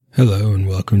Hello and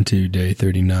welcome to Day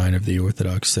 39 of the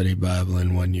Orthodox Study Bible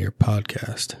in 1 Year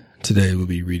podcast. Today we'll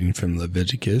be reading from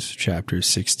Leviticus chapters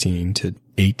 16 to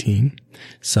 18,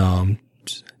 Psalms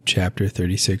chapter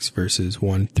 36 verses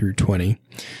 1 through 20,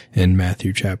 and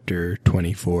Matthew chapter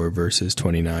 24 verses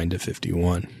 29 to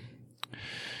 51.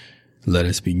 Let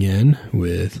us begin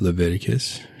with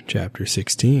Leviticus chapter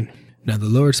 16. Now the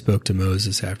Lord spoke to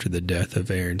Moses after the death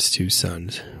of Aaron's two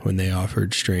sons, when they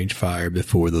offered strange fire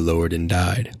before the Lord and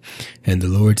died. And the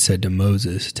Lord said to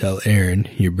Moses, "Tell Aaron,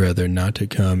 your brother, not to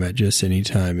come at just any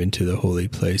time into the holy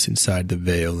place inside the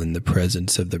veil in the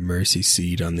presence of the mercy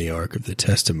seat on the ark of the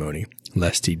testimony,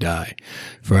 lest he die.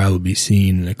 For I will be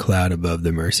seen in a cloud above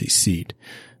the mercy seat.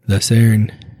 Thus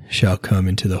Aaron shall come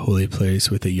into the holy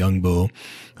place with a young bull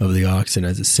of the oxen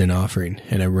as a sin offering,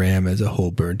 and a ram as a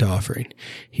whole burnt offering.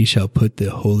 He shall put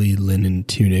the holy linen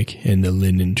tunic and the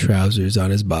linen trousers on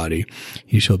his body.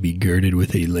 He shall be girded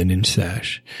with a linen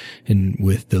sash, and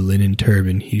with the linen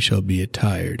turban he shall be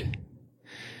attired.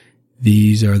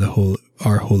 These are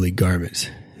our holy garments.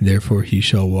 Therefore he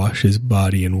shall wash his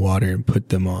body in water and put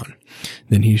them on.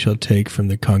 Then he shall take from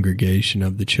the congregation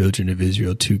of the children of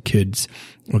Israel 2 kids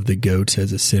of the goats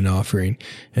as a sin offering,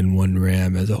 and 1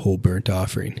 ram as a whole burnt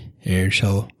offering. Aaron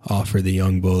shall offer the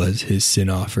young bull as his sin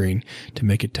offering to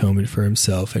make atonement for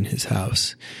himself and his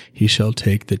house. He shall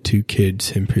take the 2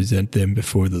 kids and present them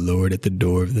before the Lord at the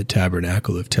door of the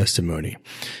tabernacle of testimony.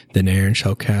 Then Aaron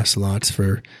shall cast lots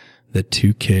for the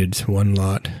 2 kids, 1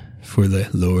 lot for the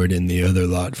Lord and the other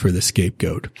lot for the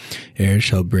scapegoat. Aaron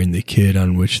shall bring the kid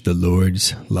on which the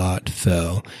Lord's lot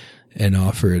fell and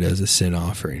offer it as a sin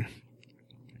offering.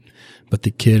 But the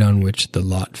kid on which the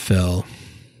lot fell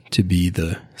to be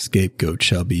the scapegoat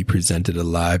shall be presented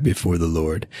alive before the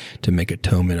Lord to make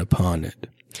atonement upon it,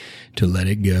 to let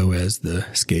it go as the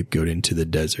scapegoat into the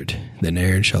desert. Then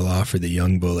Aaron shall offer the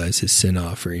young bull as his sin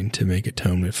offering to make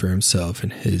atonement for himself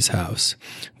and his house.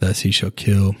 Thus he shall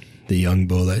kill the young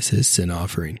bull as his sin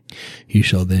offering. He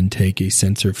shall then take a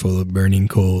censer full of burning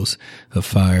coals of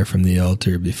fire from the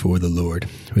altar before the Lord,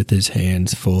 with his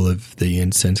hands full of the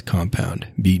incense compound,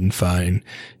 beaten fine,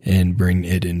 and bring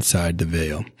it inside the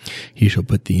veil. He shall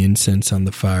put the incense on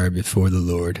the fire before the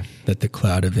Lord, that the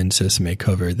cloud of incense may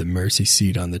cover the mercy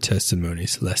seat on the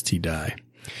testimonies, lest he die.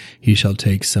 He shall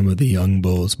take some of the young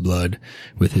bull's blood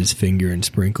with his finger and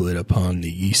sprinkle it upon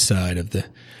the east side of the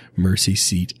mercy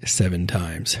seat 7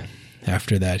 times.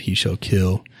 After that he shall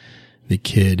kill the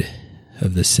kid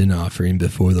of the sin offering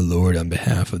before the Lord on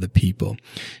behalf of the people,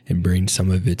 and bring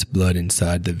some of its blood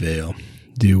inside the veil.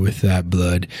 Do with that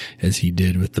blood as he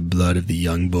did with the blood of the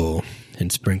young bull,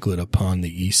 and sprinkle it upon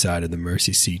the east side of the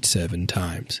mercy seat 7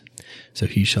 times. So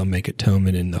he shall make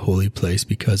atonement in the holy place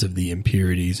because of the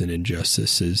impurities and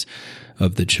injustices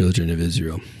of the children of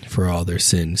Israel for all their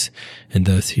sins. And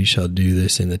thus he shall do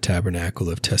this in the tabernacle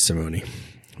of testimony,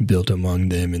 built among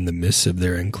them in the midst of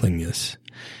their uncleanness.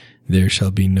 There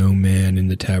shall be no man in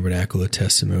the tabernacle of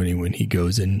testimony when he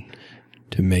goes in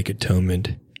to make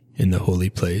atonement in the holy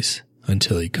place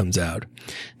until he comes out,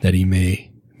 that he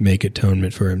may make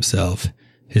atonement for himself,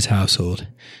 his household,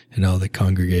 and all the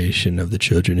congregation of the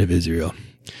children of Israel.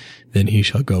 Then he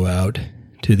shall go out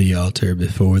to the altar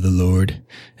before the Lord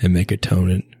and make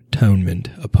atonement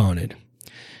upon it.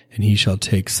 And he shall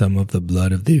take some of the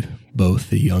blood of both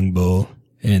the young bull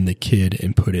and the kid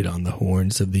and put it on the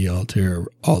horns of the altar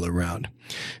all around.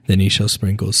 Then he shall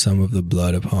sprinkle some of the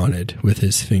blood upon it with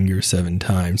his finger 7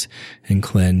 times, and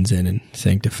cleanse and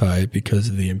sanctify it because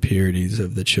of the impurities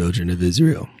of the children of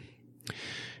Israel.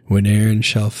 When Aaron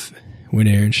shall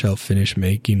finish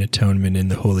making atonement in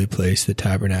the holy place, the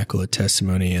tabernacle of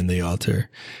testimony, and the altar,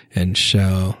 and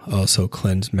shall also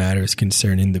cleanse matters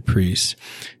concerning the priests,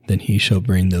 then he shall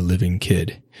bring the living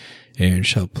kid. Aaron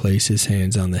shall place his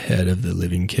hands on the head of the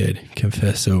living kid,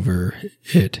 confess over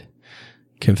it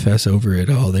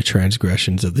all the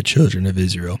transgressions of the children of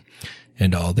Israel,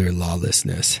 and all their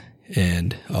lawlessness,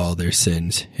 and all their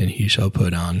sins, and he shall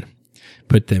put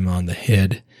them on the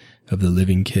head of the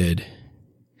living kid,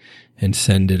 and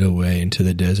send it away into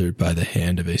the desert by the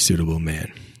hand of a suitable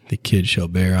man. The kid shall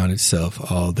bear on itself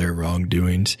all their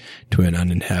wrongdoings to an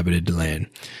uninhabited land.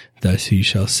 Thus he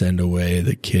shall send away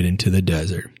the kid into the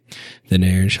desert. Then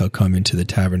Aaron shall come into the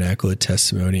tabernacle of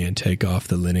testimony and take off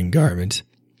the linen garments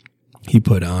he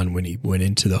put on when he went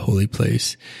into the holy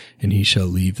place, and he shall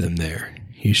leave them there.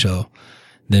 He shall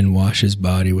then wash his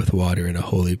body with water in a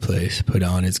holy place, put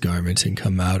on his garments, and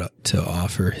come out to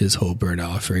offer his whole burnt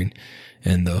offering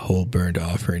and the whole burnt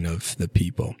offering of the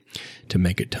people, to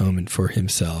make atonement for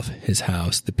himself, his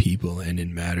house, the people, and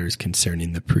in matters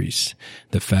concerning the priests.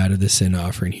 The fat of the sin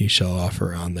offering he shall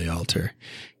offer on the altar.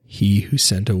 He who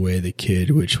sent away the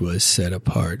kid which was set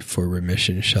apart for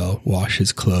remission shall wash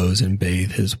his clothes and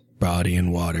bathe his body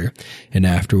in water, and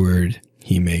afterward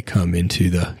he may come into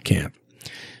the camp.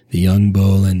 The young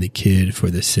bull and the kid for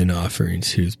the sin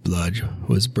offerings whose blood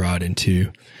was brought in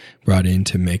to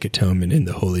make atonement in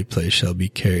the holy place shall be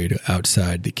carried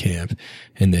outside the camp,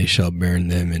 and they shall burn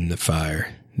them in the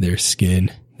fire, their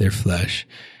skin, their flesh,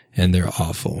 and their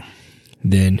offal.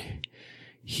 Then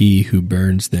he who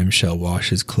burns them shall wash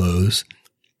his clothes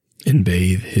and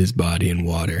bathe his body in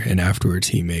water, and afterwards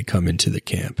he may come into the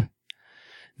camp.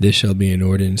 This shall be an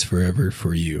ordinance forever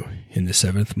for you. In the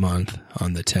 7th month,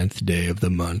 on the 10th day of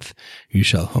the month, you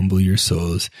shall humble your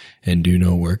souls and do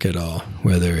no work at all,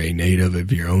 whether a native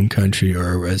of your own country or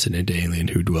a resident alien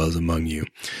who dwells among you.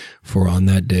 For on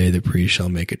that day the priest shall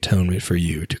make atonement for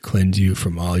you, to cleanse you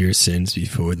from all your sins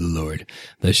before the Lord,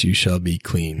 thus you shall be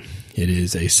clean. It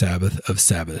is a Sabbath of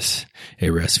Sabbaths,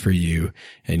 a rest for you,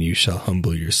 and you shall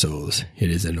humble your souls. It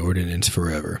is an ordinance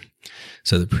forever.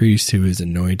 So the priest who is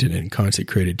anointed and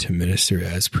consecrated to minister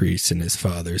as priest in his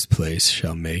Father's place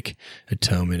shall make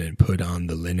atonement and put on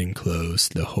the linen clothes,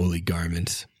 the holy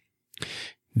garments.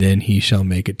 Then he shall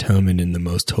make atonement in the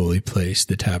most holy place,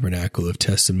 the tabernacle of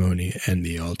testimony and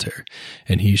the altar.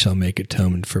 And he shall make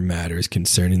atonement for matters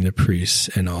concerning the priests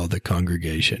and all the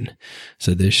congregation.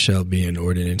 So this shall be an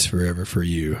ordinance forever for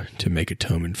you, to make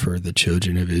atonement for the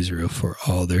children of Israel for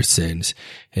all their sins.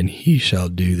 And he shall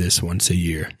do this once a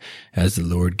year, as the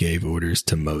Lord gave orders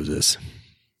to Moses.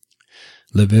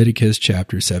 Leviticus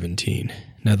chapter 17.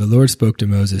 Now the Lord spoke to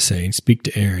Moses, saying, Speak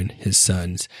to Aaron, his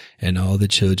sons, and all the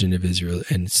children of Israel,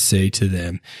 and say to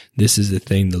them, This is the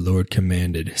thing the Lord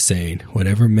commanded, saying,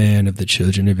 Whatever man of the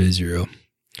children of Israel,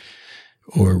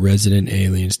 or resident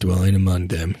aliens dwelling among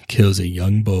them, kills a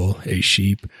young bull, a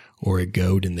sheep, or a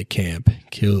goat in the camp,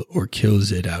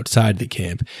 kills it outside the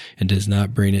camp, and does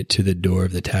not bring it to the door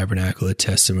of the tabernacle of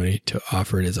testimony to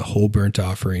offer it as a whole burnt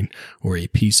offering or a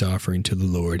peace offering to the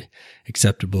Lord,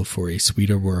 acceptable for a sweet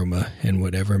aroma, and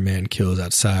whatever man kills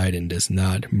outside and does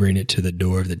not bring it to the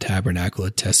door of the tabernacle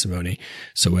of testimony,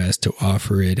 so as to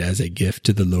offer it as a gift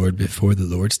to the Lord before the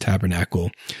Lord's tabernacle,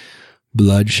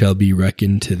 blood shall be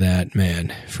reckoned to that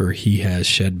man, for he has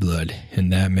shed blood, and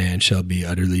that man shall be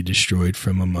utterly destroyed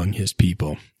from among his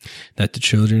people. That the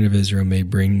children of Israel may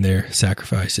bring their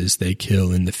sacrifices they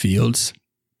kill in the fields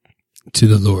to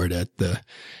the Lord at the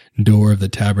door of the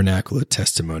tabernacle of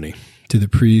testimony, to the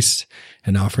priests,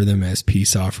 and offer them as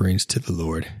peace offerings to the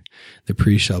Lord. The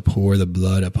priest shall pour the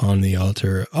blood upon the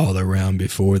altar all around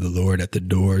before the Lord at the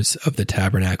doors of the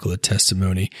tabernacle of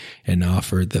testimony, and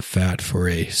offer the fat for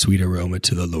a sweet aroma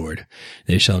to the Lord.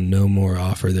 They shall no more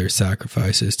offer their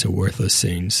sacrifices to worthless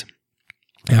things,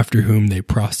 after whom they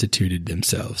prostituted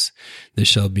themselves. This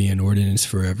shall be an ordinance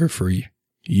forever for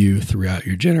you throughout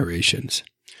your generations.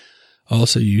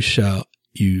 Also you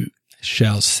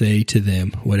shall say to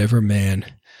them, Whatever man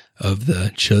of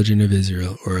the children of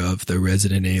Israel or of the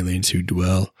resident aliens who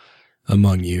dwell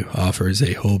among you offers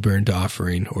a whole burnt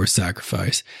offering or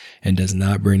sacrifice, and does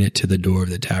not bring it to the door of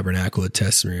the tabernacle of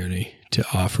testimony to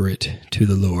offer it to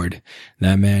the Lord,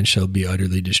 that man shall be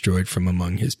utterly destroyed from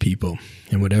among his people.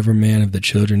 And whatever man of the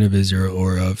children of Israel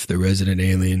or of the resident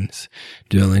aliens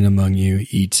dwelling among you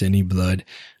eats any blood,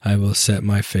 I will set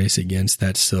my face against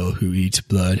that soul who eats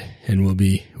blood, and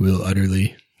will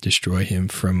utterly destroy him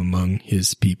from among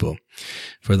his people.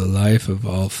 For the life of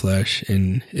all flesh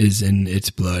is in its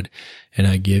blood, and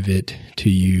I give it to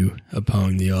you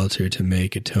upon the altar to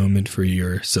make atonement for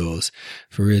your souls,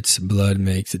 for its blood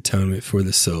makes atonement for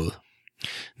the soul.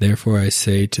 Therefore I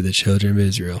say to the children of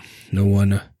Israel, no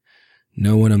one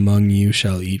among you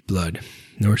shall eat blood,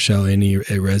 nor shall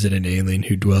a resident alien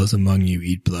who dwells among you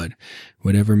eat blood.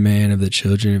 Whatever man of the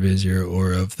children of Israel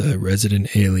or of the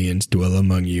resident aliens dwell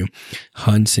among you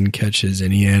hunts and catches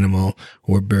any animal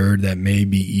or bird that may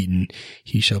be eaten,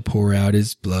 he shall pour out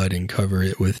his blood and cover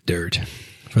it with dirt.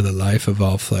 For the life of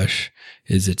all flesh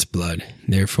is its blood.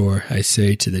 Therefore I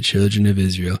say to the children of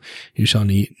Israel, you shall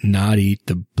not eat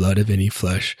the blood of any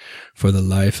flesh, for the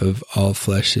life of all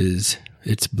flesh is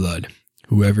its blood.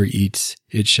 Whoever eats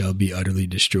it shall be utterly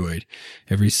destroyed.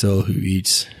 Every soul who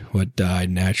eats what died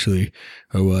naturally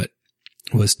or what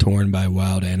was torn by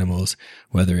wild animals,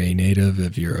 whether a native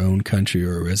of your own country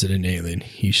or a resident alien,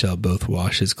 he shall both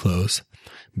wash his clothes,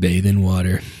 bathe in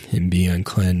water, and be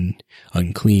unclean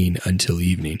until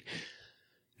evening.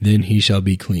 Then he shall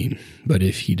be clean. But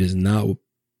if he does not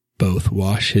both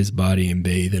wash his body and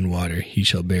bathe in water, he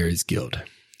shall bear his guilt.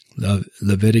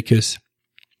 Leviticus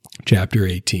chapter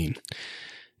 18.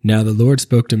 Now the Lord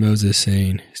spoke to Moses,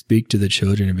 saying, Speak to the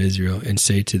children of Israel, and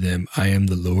say to them, I am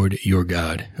the Lord your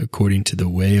God. According to the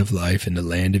way of life in the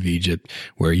land of Egypt,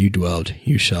 where you dwelt,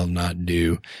 you shall not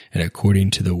do, and according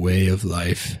to the way of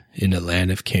life in the land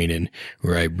of Canaan,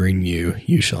 where I bring you,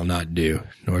 you shall not do,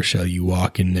 nor shall you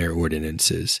walk in their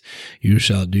ordinances. You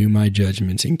shall do my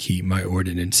judgments and keep my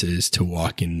ordinances to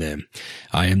walk in them.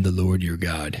 I am the Lord your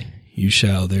God. You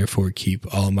shall therefore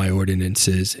keep all my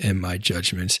ordinances and my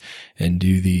judgments, and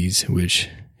do these, which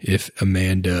if a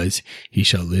man does, he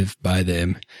shall live by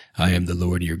them. I am the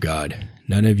Lord your God.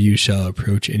 None of you shall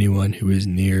approach anyone who is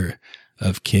near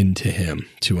of kin to him,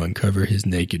 to uncover his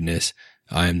nakedness.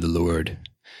 I am the Lord.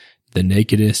 The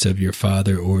nakedness of your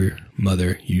father or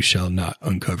mother you shall not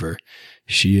uncover.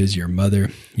 She is your mother,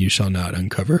 you shall not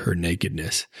uncover her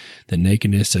nakedness. The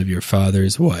nakedness of your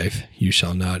father's wife you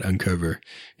shall not uncover.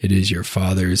 It is your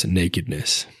father's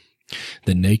nakedness.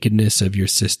 The nakedness of your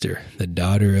sister, the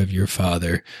daughter of your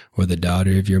father, or the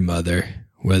daughter of your mother,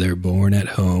 whether born at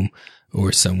home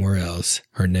or somewhere else,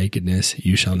 her nakedness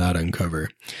you shall not uncover.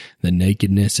 The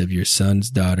nakedness of your son's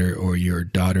daughter or your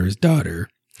daughter's daughter,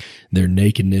 their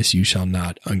nakedness you shall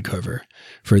not uncover,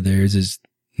 for theirs is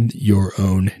your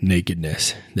own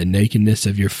nakedness. The nakedness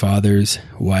of your father's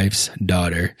wife's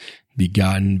daughter,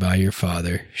 begotten by your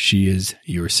father, she is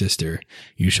your sister.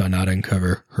 You shall not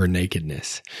uncover her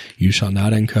nakedness. You shall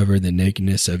not uncover the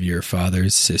nakedness of your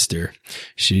father's sister.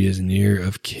 She is near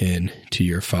of kin to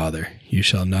your father. You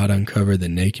shall not uncover the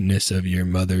nakedness of your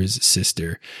mother's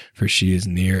sister, for she is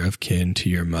near of kin to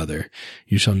your mother.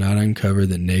 You shall not uncover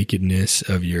the nakedness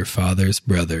of your father's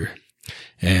brother,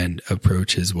 and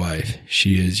approach his wife.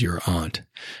 She is your aunt.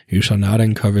 You shall not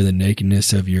uncover the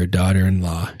nakedness of your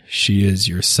daughter-in-law. She is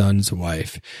your son's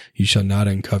wife. You shall not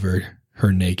uncover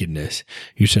her nakedness.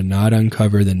 You shall not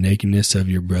uncover the nakedness of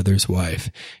your brother's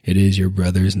wife. It is your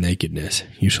brother's nakedness.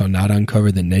 You shall not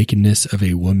uncover the nakedness of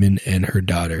a woman and her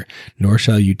daughter, nor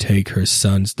shall you take her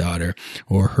son's daughter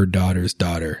or her daughter's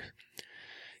daughter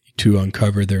to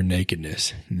uncover their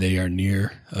nakedness. They are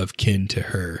near of kin to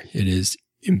her. It is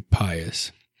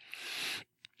impious.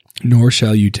 Nor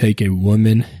shall you take a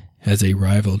woman as a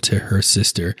rival to her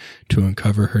sister to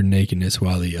uncover her nakedness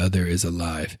while the other is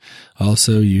alive.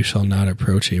 Also, you shall not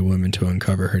approach a woman to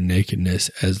uncover her nakedness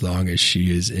as long as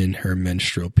she is in her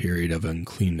menstrual period of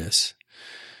uncleanness.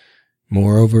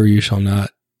 Moreover, you shall not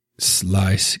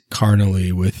lie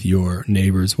carnally with your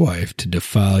neighbor's wife to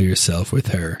defile yourself with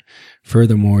her.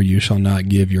 Furthermore, you shall not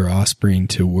give your offspring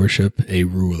to worship a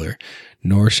ruler,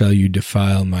 nor shall you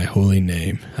defile my holy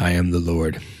name. I am the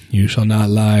Lord. You shall not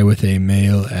lie with a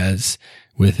male as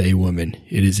with a woman.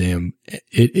 It is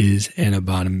an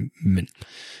abomination.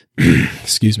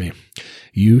 Excuse me.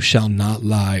 You shall not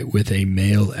lie with a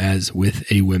male as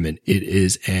with a woman. It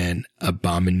is an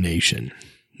abomination.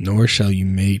 Nor shall you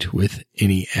mate with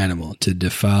any animal to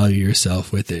defile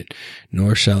yourself with it,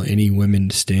 nor shall any woman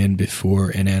stand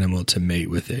before an animal to mate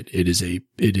with it. It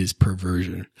is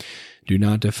perversion. Do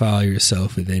not defile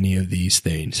yourself with any of these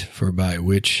things, for by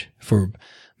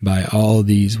all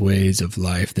these ways of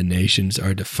life the nations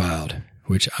are defiled,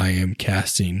 which I am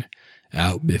casting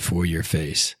out before your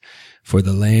face. For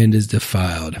the land is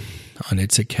defiled. On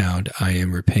its account I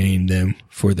am repaying them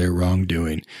for their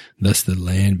wrongdoing. Thus the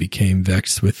land became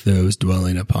vexed with those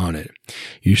dwelling upon it.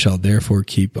 You shall therefore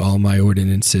keep all my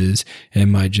ordinances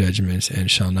and my judgments, and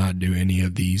shall not do any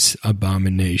of these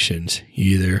abominations,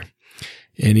 either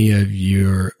any of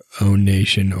your own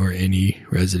nation or any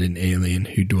resident alien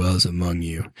who dwells among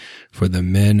you. For the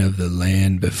men of the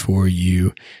land before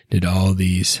you did all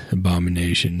these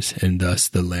abominations, and thus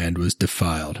the land was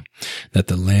defiled, that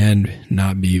the land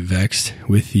not be vexed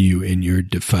with you in your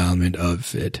defilement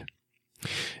of it,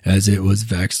 as it was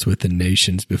vexed with the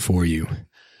nations before you.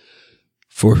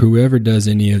 For whoever does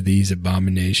any of these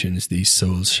abominations, these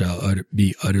souls shall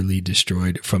be utterly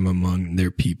destroyed from among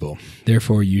their people.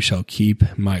 Therefore you shall keep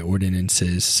my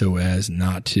ordinances so as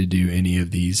not to do any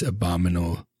of these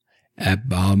abominable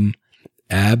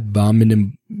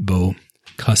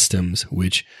customs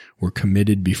which were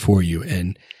committed before you,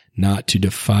 and not to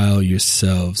defile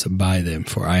yourselves by them,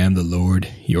 for I am the Lord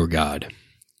your God.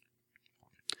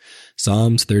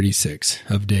 Psalms 36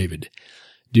 of David.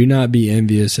 Do not be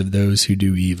envious of those who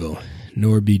do evil,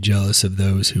 nor be jealous of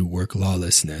those who work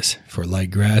lawlessness. For like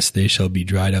grass they shall be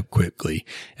dried up quickly,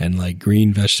 and like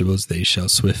green vegetables they shall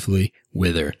swiftly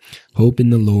wither. Hope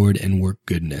in the Lord and work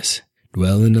goodness.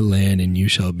 Dwell in the land, and you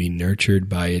shall be nurtured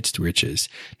by its riches.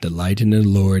 Delight in the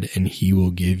Lord, and he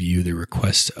will give you the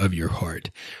request of your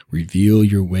heart. Reveal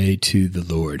your way to the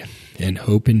Lord, and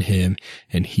hope in him,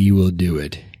 and he will do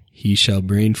it. He shall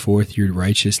bring forth your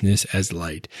righteousness as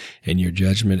light, and your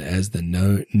judgment as the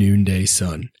noonday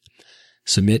sun.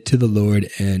 Submit to the Lord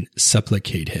and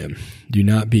supplicate him. Do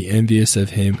not be envious of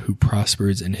him who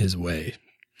prospers in his way,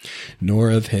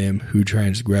 nor of him who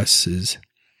transgresses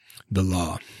the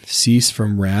law. Cease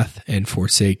from wrath and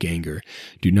forsake anger.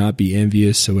 Do not be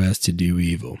envious so as to do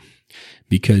evil,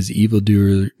 because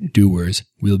evildoers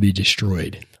will be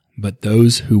destroyed. But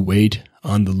those who wait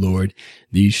on the Lord,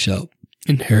 these shall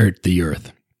inherit the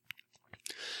earth.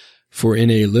 For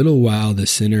in a little while the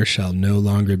sinner shall no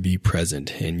longer be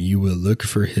present, and you will look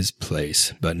for his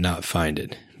place, but not find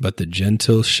it. But the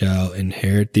gentle shall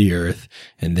inherit the earth,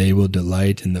 and they will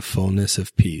delight in the fullness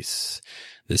of peace.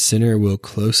 The sinner will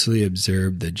closely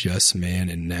observe the just man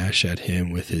and gnash at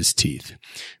him with his teeth.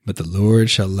 But the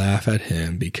Lord shall laugh at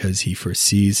him, because he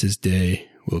foresees his day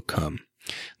will come.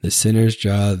 The sinners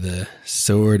draw the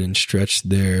sword and stretch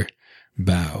their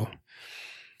bow,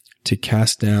 to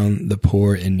cast down the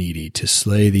poor and needy, to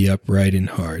slay the upright in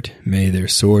heart. May their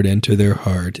sword enter their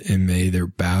heart, and may their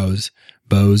bows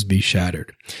be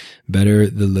shattered. Better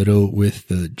the little with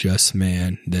the just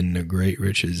man than the great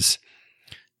riches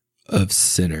of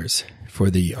sinners.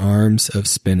 For the arms of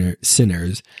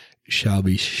sinners shall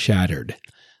be shattered,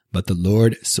 but the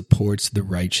Lord supports the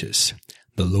righteous.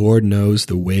 The Lord knows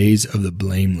the ways of the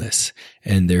blameless,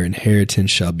 and their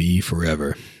inheritance shall be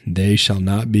forever. They shall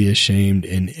not be ashamed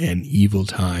in an evil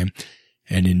time,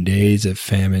 and in days of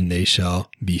famine they shall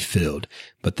be filled.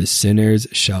 But the sinners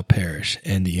shall perish,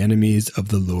 and the enemies of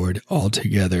the Lord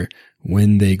altogether,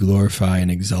 when they glorify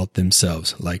and exalt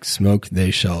themselves. Like smoke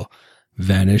they shall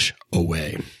vanish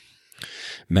away.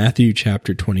 Matthew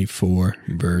chapter 24,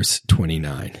 verse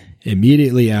 29.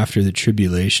 Immediately after the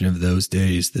tribulation of those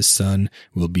days, the sun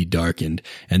will be darkened,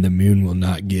 and the moon will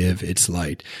not give its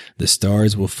light. The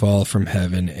stars will fall from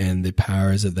heaven, and the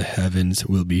powers of the heavens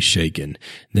will be shaken.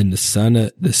 Then the sign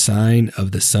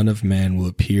of the Son of Man will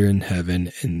appear in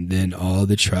heaven, and then all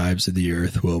the tribes of the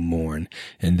earth will mourn,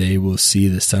 and they will see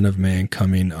the Son of Man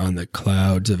coming on the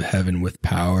clouds of heaven with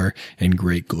power and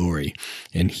great glory.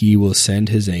 And he will send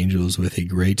his angels with a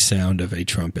great sound of a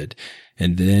trumpet.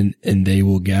 And they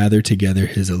will gather together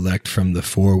his elect from the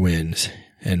four winds,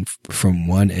 and from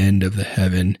one end of the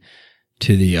heaven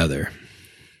to the other.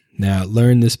 Now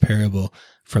learn this parable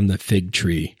from the fig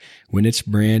tree. When its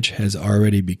branch has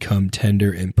already become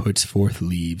tender and puts forth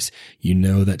leaves, you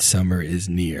know that summer is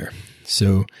near.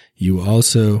 So you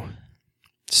also,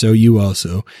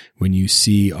 when you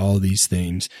see all these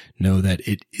things, know that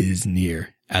it is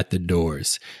near, at the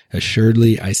doors.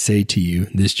 Assuredly, I say to you,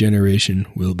 this generation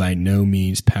will by no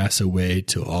means pass away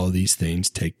till all these things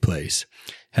take place.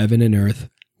 Heaven and earth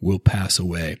will pass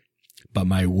away, but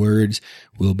my words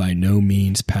will by no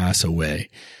means pass away.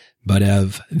 But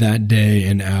of that day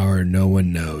and hour no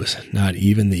one knows, not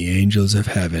even the angels of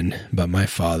heaven, but my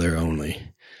Father only.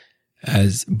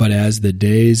 But as the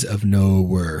days of Noah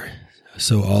were,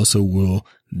 so also will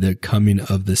the coming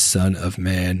of the Son of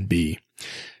Man be.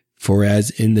 For as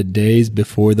in the days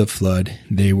before the flood,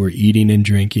 they were eating and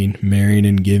drinking, marrying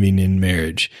and giving in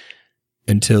marriage,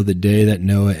 until the day that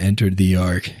Noah entered the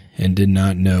ark, and did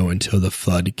not know until the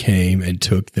flood came and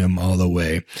took them all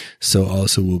away, so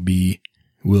also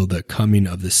will the coming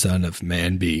of the Son of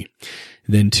Man be.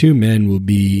 Then 2 men will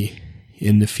be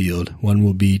in the field, one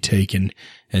will be taken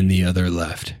and the other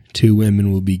left. 2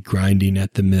 women will be grinding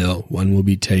at the mill, one will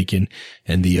be taken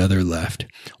and the other left.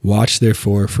 Watch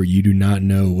therefore, for you do not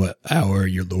know what hour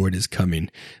your Lord is coming.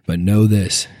 But know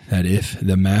this, that if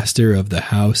the master of the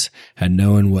house had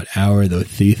known what hour the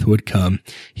thief would come,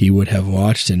 he would have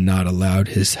watched and not allowed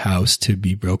his house to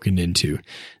be broken into.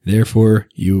 Therefore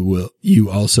you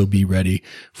also be ready,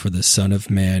 for the Son of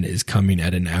Man is coming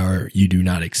at an hour you do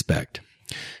not expect.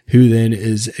 Who then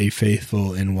is a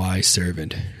faithful and wise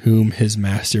servant, whom his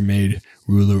master made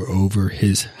ruler over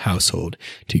his household,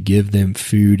 to give them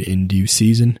food in due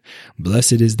season?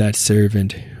 Blessed is that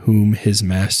servant whom his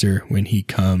master, when he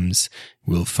comes,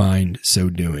 will find so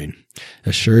doing.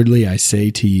 Assuredly, I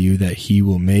say to you that he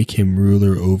will make him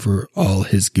ruler over all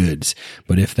his goods.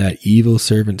 But if that evil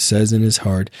servant says in his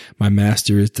heart, my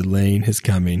master is delaying his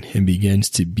coming, and begins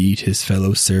to beat his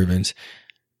fellow servants,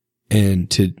 and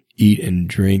to eat and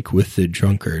drink with the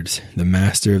drunkards, the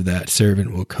master of that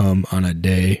servant will come on a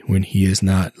day when he is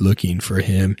not looking for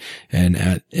him, and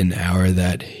at an hour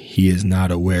that he is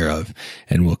not aware of,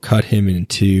 and will cut him in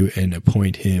two and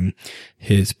appoint him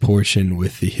his portion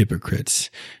with the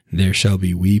hypocrites. There shall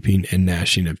be weeping and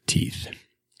gnashing of teeth.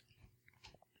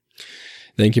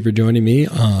 Thank you for joining me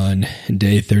on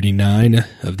day 39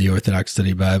 of the Orthodox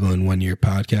Study Bible in 1 Year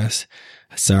podcast.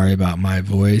 Sorry about my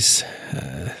voice.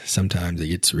 Sometimes it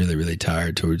gets really, really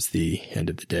tired towards the end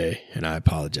of the day, and I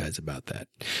apologize about that.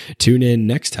 Tune in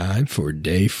next time for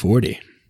day 40.